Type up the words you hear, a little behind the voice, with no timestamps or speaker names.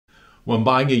When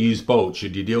buying a used boat,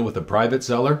 should you deal with a private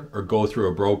seller or go through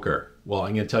a broker? Well,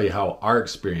 I'm going to tell you how our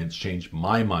experience changed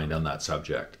my mind on that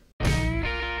subject.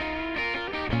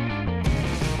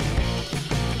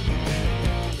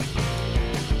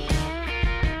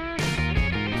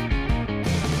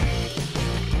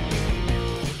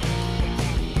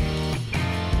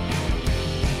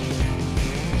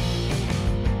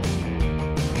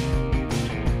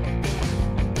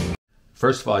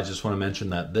 First of all, I just want to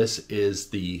mention that this is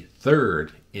the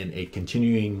third in a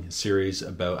continuing series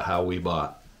about how we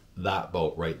bought that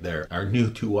boat right there. Our new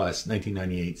to us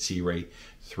 1998 Sea Ray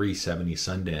 370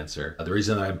 Sundancer. The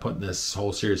reason that I'm putting this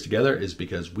whole series together is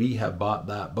because we have bought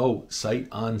that boat sight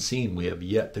unseen. We have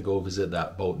yet to go visit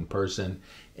that boat in person,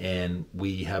 and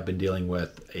we have been dealing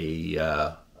with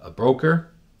a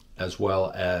broker as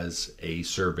well as a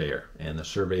surveyor, and the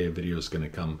surveyor video is going to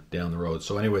come down the road.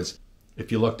 So anyways, if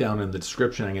you look down in the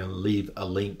description, I'm going to leave a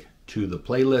link to the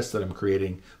playlist that I'm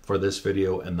creating for this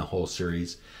video and the whole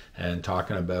series, and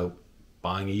talking about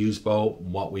buying a used boat,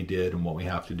 what we did and what we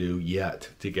have to do yet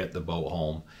to get the boat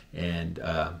home, and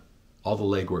all the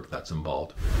legwork that's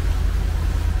involved.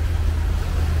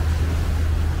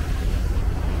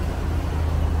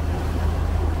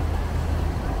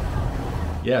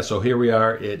 Yeah, so here we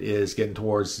are. It is getting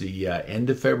towards the end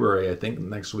of February. I think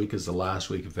next week is the last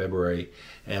week of February,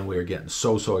 and we are getting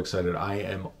so go I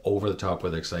am over the top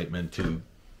with excitement to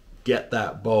get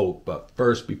that boat. But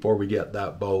first, before we get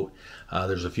that boat,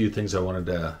 there's a few things I wanted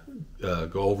to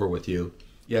go over with you.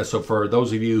 Yeah, so for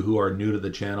those of you who are new to the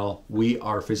channel, we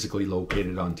are physically located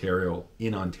in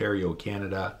Ontario,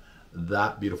 Canada.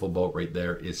 That beautiful boat right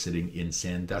there is sitting in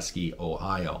Sandusky,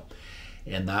 Ohio.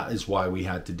 And that is why we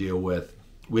had to deal with,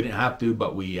 we didn't have to,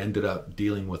 but we ended up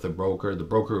dealing with the broker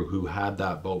who had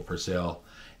that boat for sale.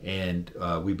 And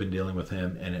we've been dealing with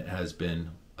him, and it has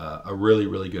been a really,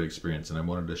 really good experience. And I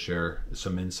wanted to share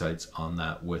some insights on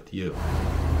that with you.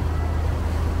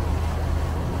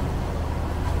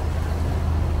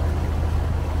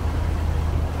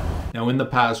 Now, in the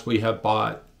past, we have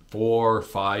bought 4 or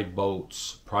 5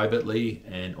 boats privately,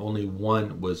 and only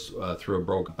one was through a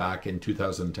broker. Back in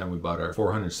 2010, we bought our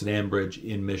 400 sedan bridge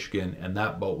in Michigan, and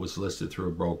that boat was listed through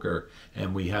a broker,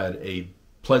 and we had a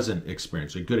pleasant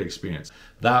experience, a good experience.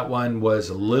 That one was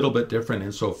a little bit different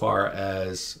insofar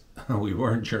as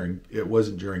it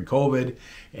wasn't during COVID,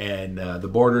 and the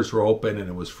borders were open and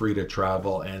it was free to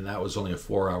travel, and that was only a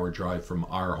 4-hour drive from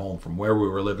our home, from where we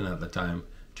were living at the time,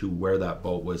 to where that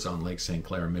boat was on Lake St.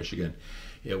 Clair, Michigan.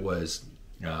 It was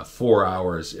 4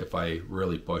 hours if I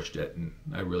really pushed it, and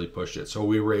I really pushed it. So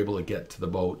we were able to get to the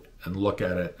boat and look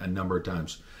at it a number of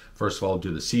times. First of all,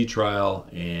 do the sea trial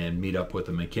and meet up with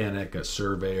a mechanic, a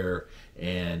surveyor,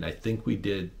 and I think we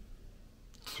did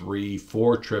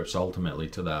 3-4 trips ultimately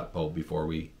to that boat before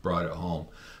we brought it home.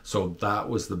 So that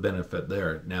was the benefit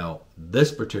there. Now,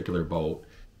 this particular boat,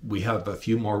 we have a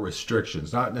few more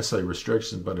restrictions, not necessarily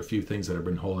restrictions, but a few things that have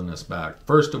been holding us back.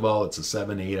 First of all, it's a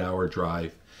 7-8 hour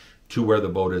drive to where the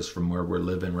boat is from where we're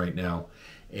living right now.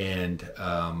 And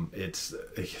it's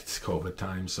COVID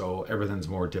time, so everything's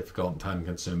more difficult and time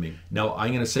consuming. Now, I'm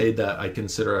going to say that I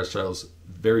consider ourselves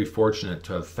very fortunate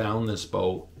to have found this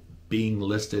boat being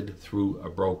listed through a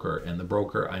broker. And the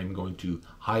broker I'm going to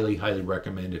highly, highly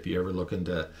recommend if you're ever looking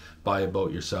to buy a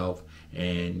boat yourself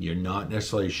and you're not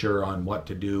necessarily sure on what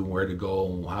to do, where to go,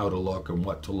 and how to look, and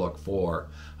what to look for.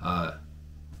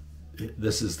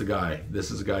 This is the guy. This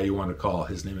is the guy you want to call.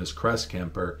 His name is Kw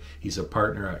Kemper. He's a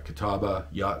partner at Kw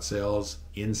Yacht Sales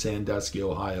in Sandusky,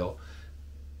 Ohio,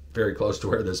 very close to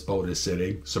where this boat is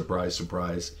sitting. Surprise,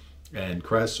 surprise. And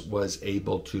Kw was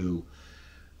able to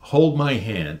hold my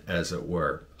hand, as it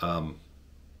were.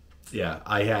 Yeah,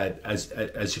 I had, as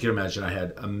you can imagine, I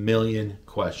had a million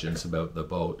questions about the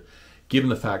boat, given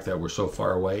the fact that we're so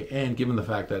far away, and given the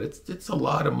fact that it's a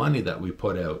lot of money that we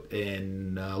put out,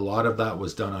 and a lot of that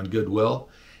was done on goodwill,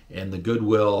 and the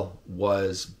goodwill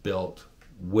was built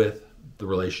with the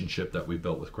relationship that we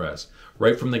built with Kw.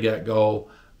 Right from the get-go,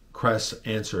 Kw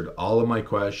answered all of my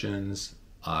questions.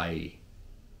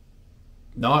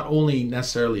 Not only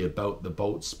necessarily about the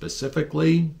boat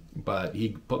specifically, but he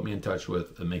put me in touch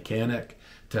with a mechanic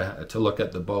to look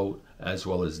at the boat, as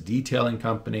well as detailing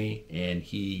company, and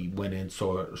he went in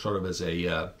sort of as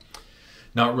a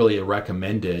not really a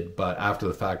recommended, but after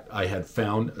the fact I had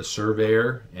found a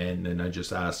surveyor, and then I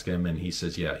just asked him, and he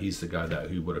says yeah, he's the guy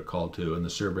that he would have called to, and the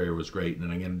surveyor was great.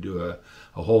 And I'm going to do a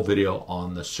whole video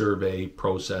on the survey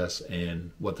process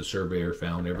and what the surveyor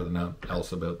found, everything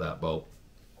else about that boat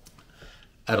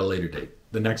at a later date.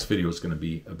 The next video is going to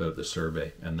be about the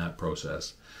survey and that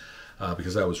process,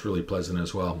 because that was really pleasant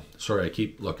as well. Sorry, I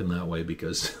keep looking that way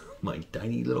because my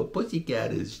tiny little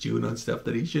pussycat is chewing on stuff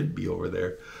that he shouldn't be over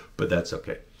there, but that's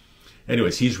okay.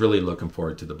 Anyways, he's really looking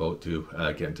forward to the boat too,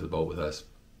 getting to the boat with us.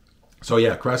 So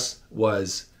yeah, Cress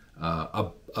was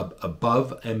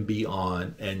above and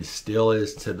beyond, and still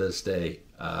is to this day.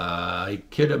 I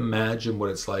could imagine what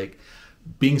it's like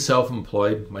being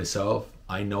self-employed myself.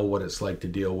 I know what it's like to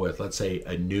deal with, let's say,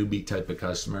 a newbie type of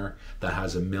customer that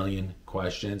has a million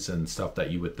questions and stuff that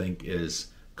you would think is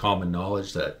common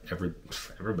knowledge that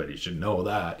everybody should know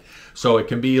that. So it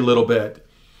can be a little bit,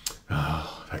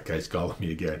 oh, that guy's calling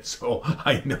me again. So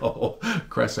I know,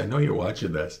 Chris, I know you're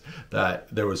watching this,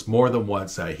 that there was more than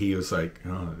once that he was like,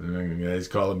 oh, the guy's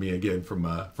calling me again from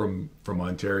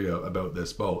Ontario about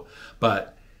this boat.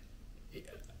 But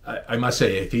I must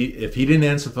say, if he didn't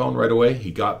answer the phone right away,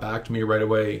 he got back to me right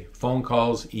away. Phone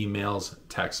calls, emails,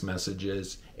 text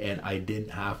messages, and I didn't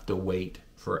have to wait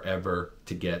forever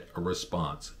to get a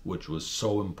response, which was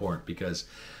so important, because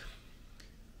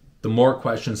the more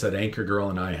questions that Anchor Girl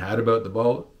and I had about the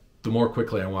boat, the more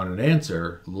quickly I wanted an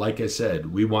answer. Like I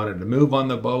said, we wanted to move on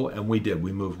the boat, and we did.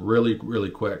 We moved really,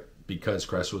 really quick because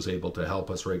Cress was able to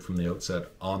help us right from the outset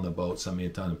on the boat, sent me a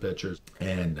ton of pictures,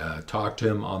 and talked to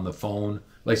him on the phone.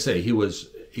 Like I say, he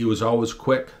was always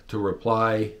quick to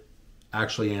reply,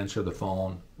 actually answer the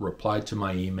phone, replied to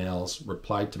my emails,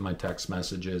 replied to my text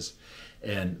messages,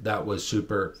 and that was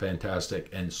super fantastic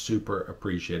and super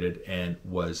appreciated, and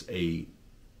was a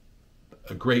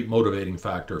great motivating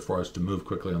factor for us to move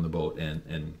quickly on the boat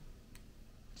and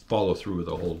follow through with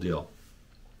the whole deal.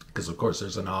 Because of course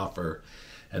there's an offer,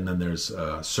 and then there's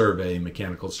a survey,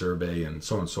 mechanical survey, and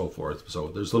so on and so forth. So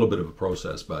there's a little bit of a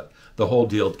process, but the whole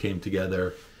deal came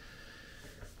together,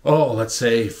 oh, let's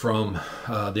say from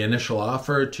the initial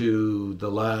offer to the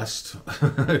last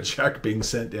check being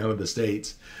sent down to the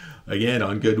States, again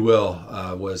on goodwill,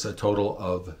 was a total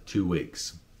of 2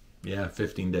 weeks. Yeah,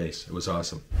 15 days. It was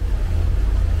awesome.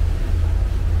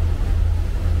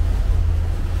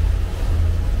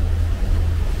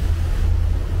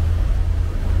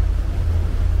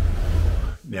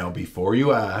 Now, before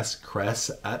you ask, Cress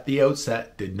at the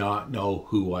outset did not know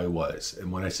who I was.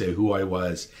 And when I say who I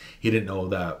was, he didn't know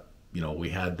that, you know,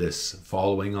 we had this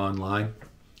following online.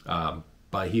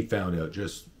 But he found out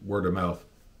just word of mouth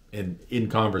in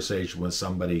conversation with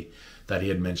somebody that he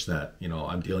had mentioned that, you know,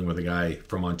 I'm dealing with a guy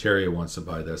from Ontario wants to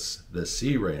buy this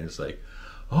Sea Ray. And it's like,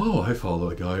 oh, I follow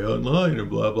a guy online and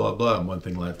blah, blah, blah. And one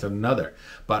thing led to another.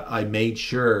 But I made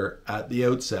sure at the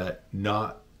outset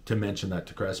not to mention that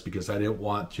to Cress, because I didn't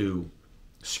want to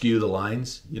skew the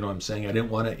lines. You know what I'm saying? I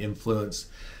didn't want to influence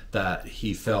that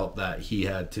he felt that he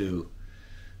had to,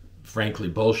 frankly,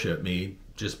 bullshit me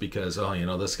just because, oh, you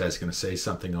know, this guy's going to say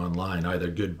something online, either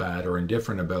good, bad, or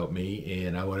indifferent about me,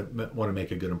 and I want to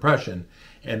make a good impression.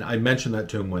 And I mentioned that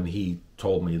to him when he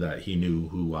told me that he knew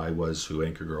who I was, who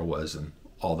Anchor Girl was, and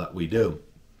all that we do,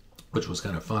 which was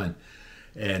kind of fun.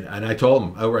 And I told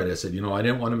him outright, I said, you know, I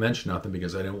didn't want to mention nothing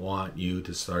because I didn't want you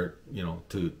to start, you know,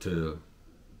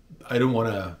 I didn't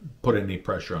want to put any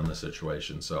pressure on the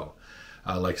situation. So,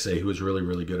 like I say, he was really,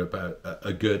 really good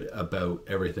about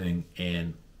everything,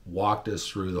 and walked us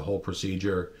through the whole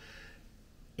procedure.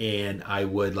 And I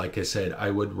would, like I said,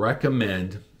 I would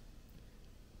recommend,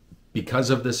 because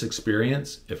of this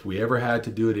experience, if we ever had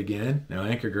to do it again. Now,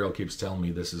 Anchor Girl keeps telling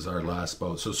me this is our last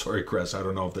boat, so sorry, Chris, I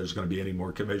don't know if there's going to be any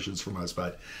more commissions from us,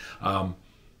 but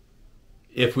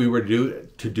if we were to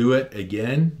do it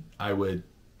again, I would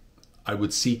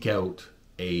seek out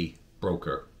a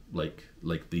broker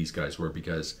like these guys were,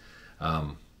 because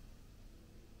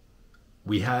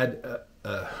we had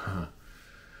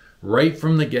right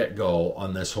from the get-go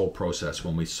on this whole process,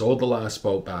 when we sold the last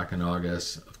boat back in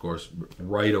August, of course,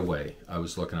 right away, I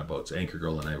was looking at boats. Anchor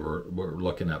Girl and I were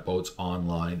looking at boats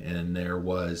online, and there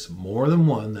was more than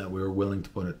one that we were willing to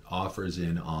put offers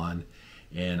in on.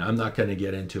 And I'm not going to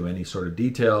get into any sort of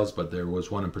details, but there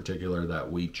was one in particular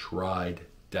that we tried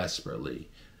desperately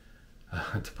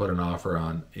to put an offer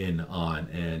on. And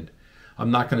I'm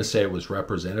not going to say it was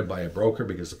represented by a broker,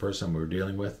 because the person we were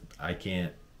dealing with, I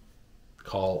can't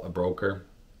call a broker.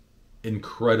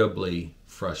 Incredibly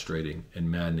frustrating and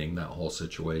maddening, that whole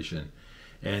situation,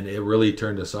 and it really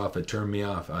turned us off. It turned me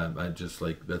off. I just,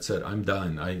 like, that's it, I'm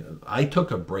done. I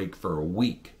took a break for a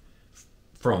week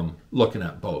from looking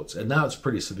at boats, and that was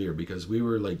pretty severe, because we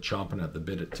were like chomping at the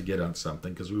bit to get on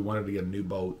something, because we wanted to get a new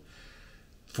boat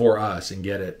for us and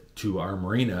get it to our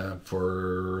marina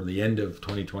for the end of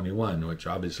 2021, which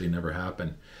obviously never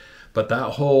happened. But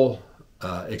that whole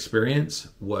experience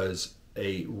was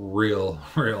a real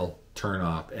turn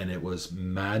off, and it was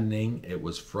maddening. It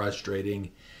was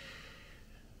frustrating.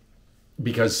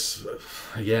 because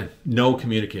again, no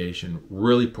communication,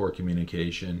 really poor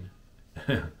communication.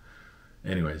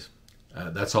 Anyways,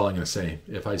 that's all I'm going to say.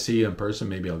 If I see you in person,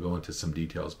 maybe I'll go into some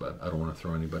details, but I don't want to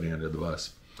throw anybody under the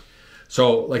bus.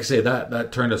 So like I say,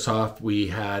 that turned us off. We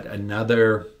had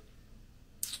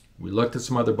we looked at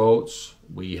some other boats.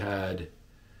 We had,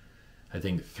 I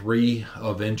think, 3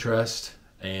 of interest,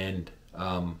 and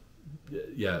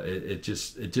yeah, it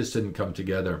just didn't come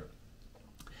together.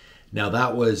 Now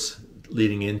that was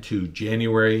leading into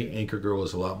January. Anchor Girl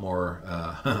was a lot more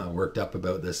worked up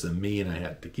about this than me, and I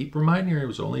had to keep reminding her it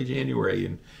was only January,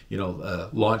 and you know,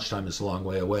 launch time is a long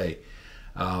way away.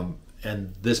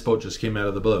 And this boat just came out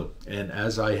of the blue. And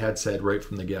as I had said right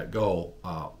from the get-go,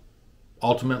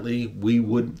 ultimately we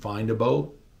wouldn't find a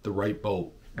boat. The right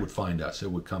boat would find us.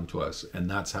 It would come to us, and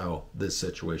that's how this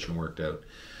situation worked out.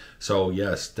 So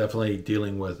yes, definitely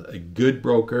dealing with a good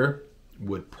broker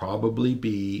would probably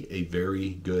be a very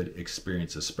good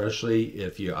experience, especially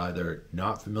if you're either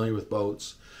not familiar with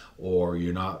boats or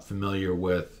you're not familiar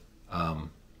with the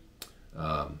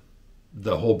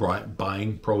whole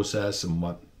buying process and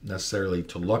what necessarily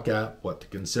to look at, what to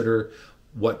consider,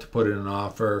 what to put in an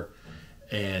offer,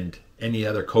 and any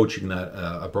other coaching that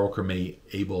a broker may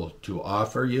able to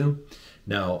offer you.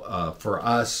 Now, for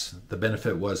us, the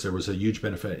benefit was there was a huge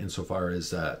benefit insofar as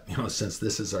that, you know, since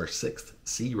this is our 6th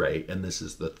Sea Ray and this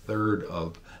is the 3rd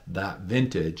of that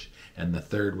vintage and the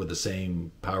 3rd with the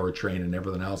same powertrain and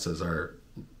everything else as our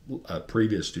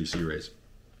previous 2 Sea Rays,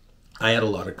 I had a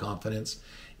lot of confidence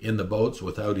in the boats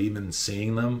without even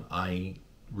seeing them. I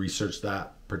researched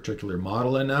that particular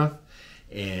model enough,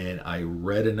 and I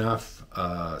read enough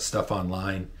stuff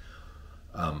online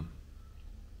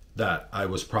that I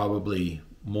was probably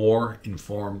more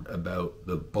informed about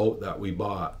the boat that we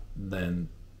bought than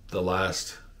the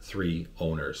last 3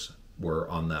 owners were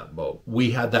on that boat.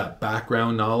 We had that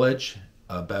background knowledge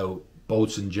about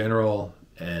boats in general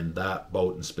and that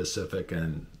boat in specific,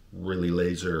 and really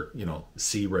laser, you know,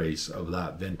 Sea Rays of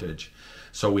that vintage.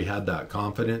 So we had that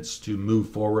confidence to move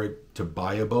forward to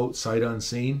buy a boat sight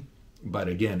unseen. But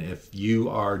again, if you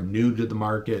are new to the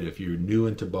market, if you're new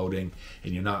into boating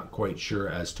and you're not quite sure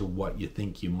as to what you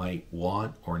think you might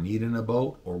want or need in a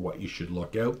boat, or what you should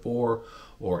look out for,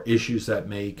 or issues that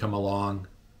may come along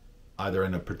either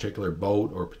in a particular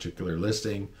boat or particular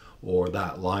listing or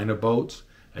that line of boats,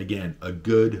 again, a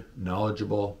good,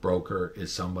 knowledgeable broker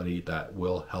is somebody that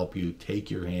will help you,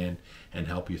 take your hand, and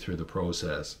help you through the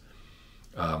process.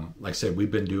 Like I said,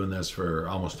 we've been doing this for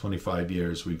almost 25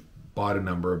 years. We've bought a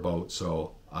number of boats,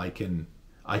 so I can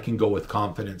go with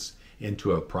confidence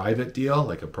into a private deal,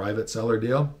 like a private seller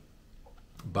deal.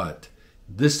 But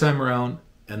this time around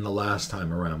and the last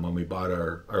time around, when we bought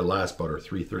our last boat, our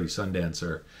 330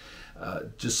 Sundancer,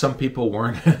 just some people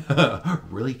weren't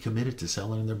really committed to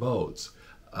selling their boats.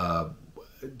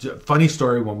 Funny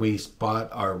story, when we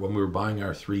were buying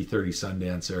our 330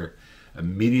 Sundancer,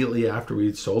 immediately after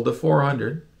we'd sold the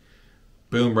 400,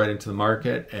 boom, right into the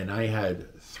market, and I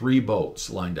had 3 boats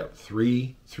lined up,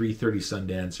 3 330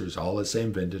 Sundancers, all the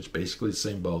same vintage, basically the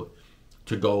same boat,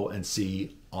 to go and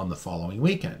see on the following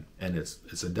weekend. And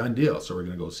it's a done deal. So we're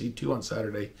going to go see 2 on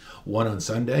Saturday, 1 on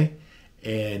Sunday.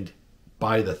 And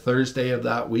by the Thursday of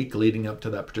that week leading up to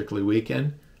that particular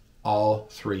weekend, all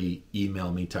 3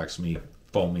 email me, text me,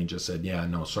 phone me, just said, yeah,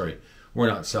 no, sorry, we're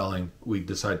not selling. We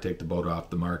decided to take the boat off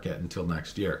the market until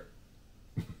next year.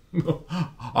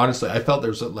 Honestly, I felt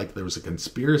there was a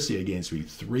conspiracy against me.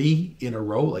 3 in a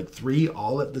row, like 3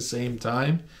 all at the same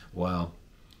time. Wow.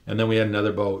 And then we had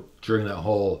another boat during that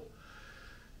whole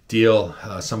deal.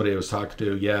 Somebody I was talking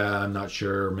to, yeah, I'm not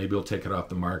sure, maybe we'll take it off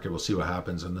the market, we'll see what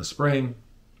happens in the spring.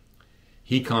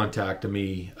 He contacted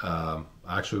me,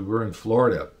 actually we were in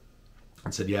Florida,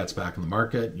 and said, yeah, it's back in the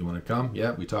market, you want to come?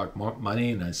 Yeah, we talked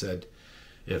money, and I said,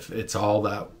 if it's all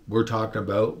that we're talking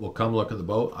about, we'll come look at the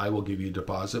boat. I will give you a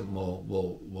deposit, and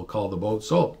we'll call the boat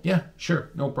sold. Yeah, sure,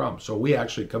 no problem. So we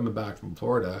actually, coming back from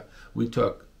Florida, we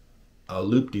took a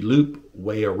loop-de-loop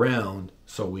way around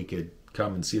so we could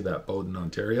come and see that boat in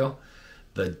Ontario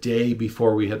the day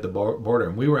before we hit the border.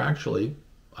 And we were actually,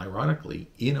 ironically,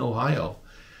 in Ohio.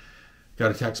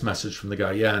 Got a text message from the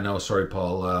guy. Yeah, no, sorry,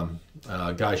 Paul.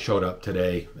 Guy showed up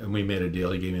today, and we made a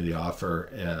deal. He gave me the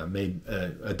offer, made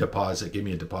a deposit, gave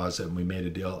me a deposit, and we made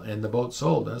a deal, and the boat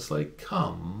sold. And it's like,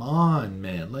 come on,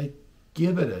 man, like,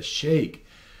 give it a shake.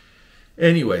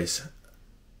 Anyways,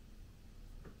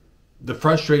 the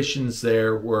frustrations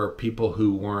there were people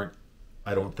who weren't,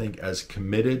 I don't think, as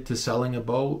committed to selling a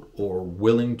boat or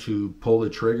willing to pull the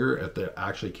trigger if it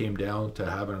actually came down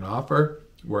to having an offer.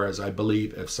 Whereas I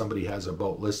believe if somebody has a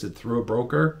boat listed through a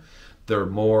broker, they're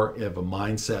more of a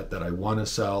mindset that I want to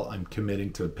sell. I'm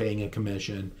committing to paying a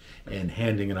commission and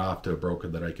handing it off to a broker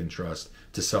that I can trust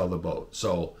to sell the boat.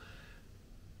 So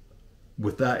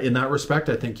with that, in that respect,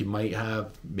 I think you might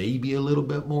have maybe a little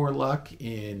bit more luck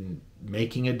in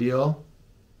making a deal,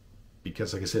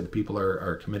 because like I said, the people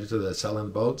are committed to the selling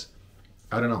the boats.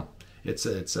 I don't know. It's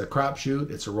a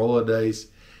crapshoot. It's a roll of dice.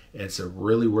 It's a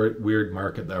really weird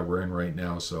market that we're in right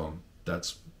now. So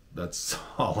that's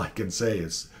all I can say.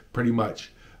 Is pretty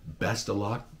much best of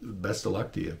luck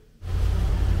to you.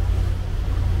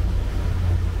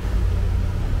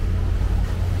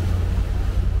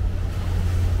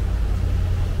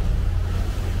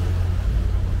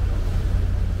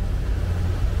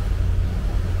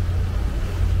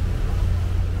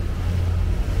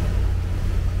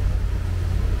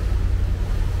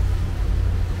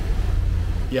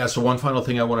 Yeah, so one final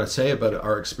thing I want to say about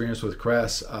our experience with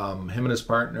Cress. Him and his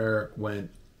partner went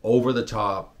over the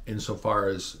top insofar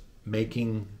as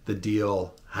making the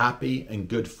deal happy and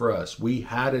good for us. We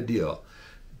had a deal.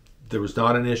 There was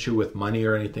not an issue with money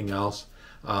or anything else.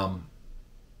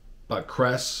 But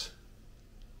Cress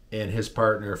and his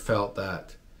partner felt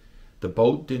that the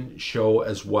boat didn't show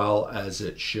as well as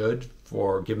it should,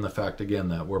 for given the fact, again,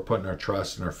 that we're putting our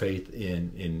trust and our faith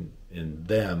in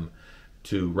them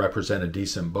to represent a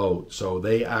decent boat. So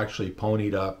they actually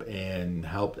ponied up and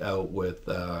helped out with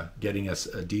getting us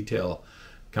a detail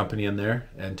company in there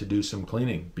and to do some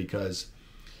cleaning, because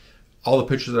all the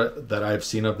pictures that I've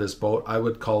seen of this boat, I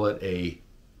would call it a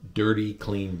dirty,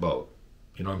 clean boat.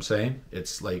 You know what I'm saying?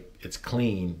 It's like, it's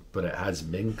clean, but it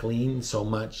hasn't been clean so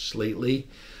much lately.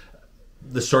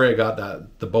 The story I got,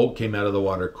 that the boat came out of the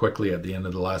water quickly at the end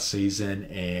of the last season,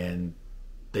 and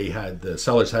the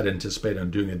sellers had anticipated on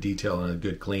doing a detail and a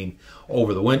good clean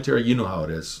over the winter. You know how it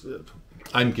is.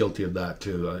 I'm guilty of that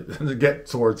too. Get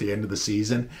towards the end of the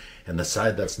season, and the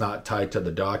side that's not tied to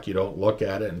the dock, you don't look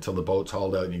at it until the boat's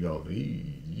hauled out, and you go,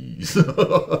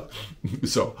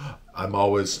 so I'm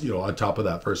always, on top of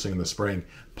that first thing in the spring,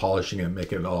 polishing it,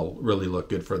 making it all really look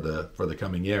good for the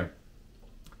coming year.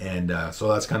 And so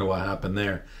that's kind of what happened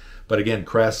there. But again,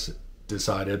 Cress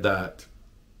decided that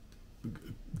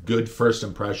good first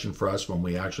impression for us when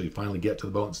we actually finally get to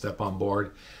the boat and step on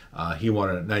board. He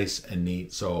wanted it nice and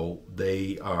neat, so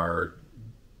they are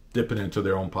dipping into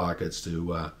their own pockets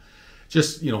to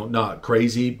just, not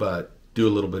crazy, but do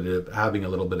having a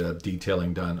little bit of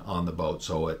detailing done on the boat.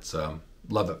 So it's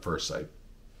love at first sight,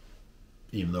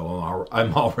 even though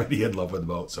I'm already in love with the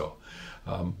boat. So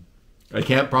I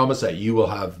can't promise that you will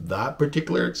have that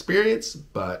particular experience,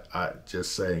 but I'm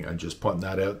just putting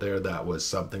that out there. That was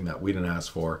something that we didn't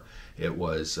ask for. It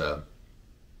was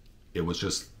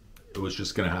just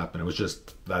going to happen.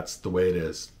 That's the way it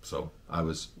is. So I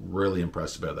was really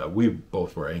impressed about that. We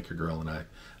both were, Anchor Girl and I.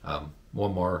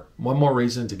 One more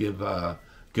reason to give a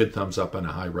good thumbs up and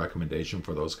a high recommendation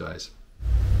for those guys.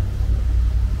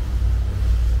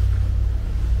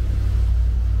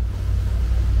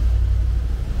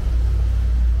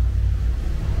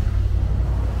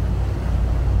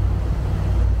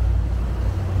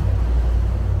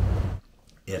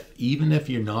 Even if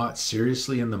you're not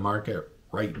seriously in the market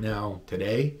right now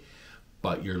today,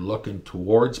 but you're looking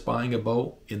towards buying a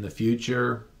boat in the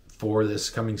future for this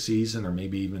coming season, or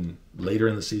maybe even later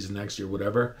in the season next year,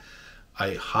 whatever,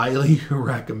 I highly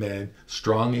recommend,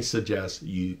 strongly suggest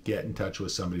you get in touch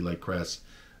with somebody like Cress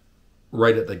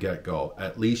right at the get-go.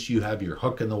 At least you have your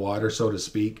hook in the water, so to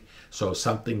speak, so if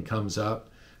something comes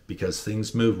up, because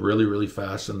things move really, really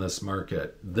fast in this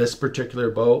market. This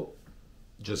particular boat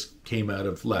just came out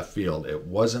of left field. It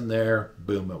wasn't there,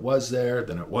 boom, it was there,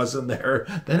 then it wasn't there,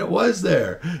 then it was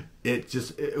there.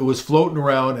 It was floating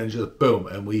around and just boom,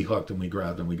 and we hooked and we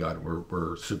grabbed and we got it.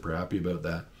 We're super happy about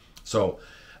that. So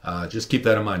just keep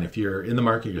that in mind. If you're in the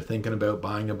market, you're thinking about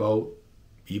buying a boat,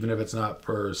 even if it's not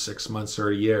for 6 months or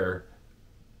a year,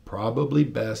 probably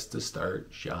best to start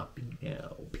shopping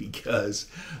now, because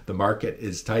the market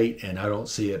is tight and I don't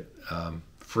see it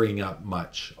freeing up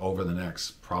much over the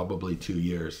next probably 2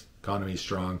 years. Economy's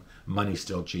strong, money's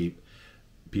still cheap,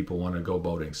 people want to go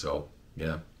boating. So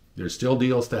yeah, there's still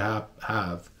deals to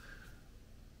have.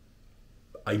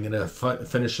 I'm gonna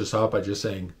finish this off by just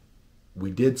saying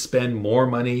we did spend more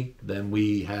money than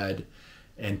we had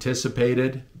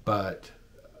anticipated, but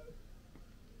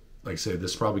like I said,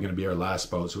 this is probably going to be our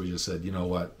last boat, so we just said, you know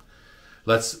what,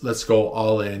 let's go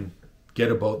all in,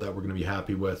 get a boat that we're going to be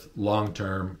happy with long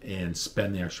term, and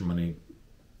spend the extra money.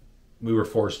 We were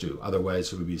forced to,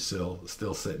 otherwise we'd be still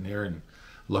sitting here and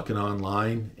looking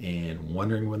online and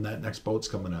wondering when that next boat's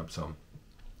coming up. So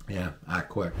yeah, act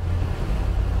quick.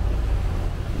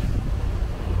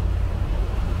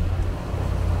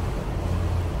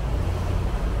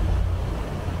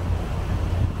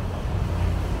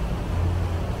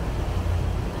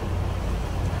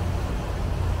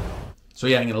 So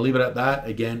yeah, I'm going to leave it at that.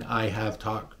 Again, I have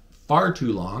talked far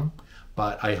too long,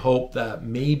 but I hope that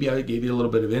maybe I gave you a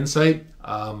little bit of insight.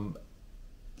 Like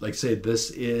I said,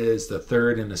 this is the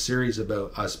third in a series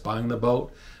about us buying the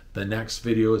boat. The next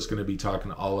video is going to be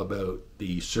talking all about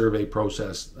the survey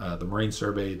process, the marine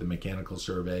survey, the mechanical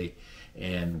survey,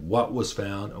 and what was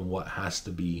found and what has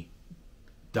to be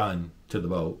done to the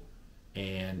boat.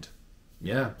 And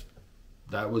yeah,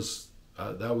 that was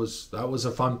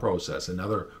a fun process,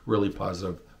 another really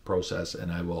positive process,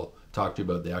 and I will talk to you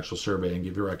about the actual survey and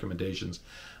give you recommendations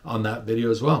on that video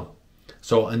as well.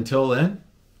 So until then,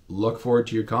 look forward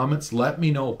to your comments. Let me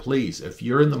know, please, if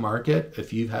you're in the market,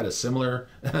 if you've had a similar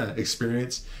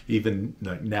experience, even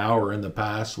now or in the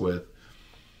past, with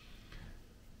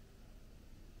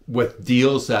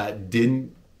deals that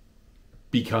didn't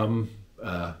become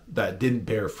that didn't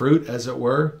bear fruit, as it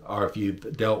were, or if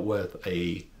you've dealt with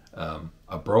a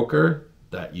broker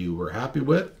that you were happy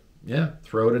with, yeah,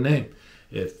 throw out a name.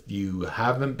 If you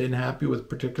haven't been happy with a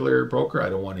particular broker, I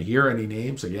don't want to hear any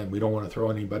names. Again, we don't want to throw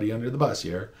anybody under the bus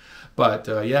here. But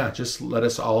yeah, just let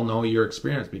us all know your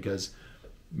experience, because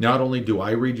not only do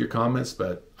I read your comments,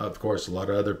 but of course a lot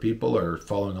of other people are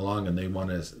following along, and they want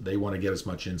to get as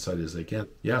much insight as they can.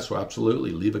 Yeah, so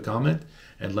absolutely leave a comment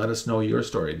and let us know your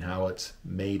story and how it's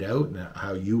made out, and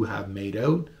how you have made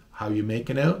out, how you're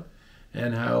making out,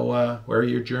 and how where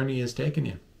your journey is taking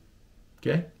you.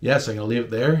 Okay, yes, I'm going to leave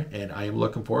it there, and I am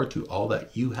looking forward to all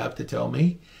that you have to tell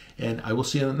me, and I will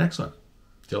see you in the next one.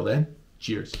 Till then,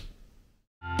 cheers.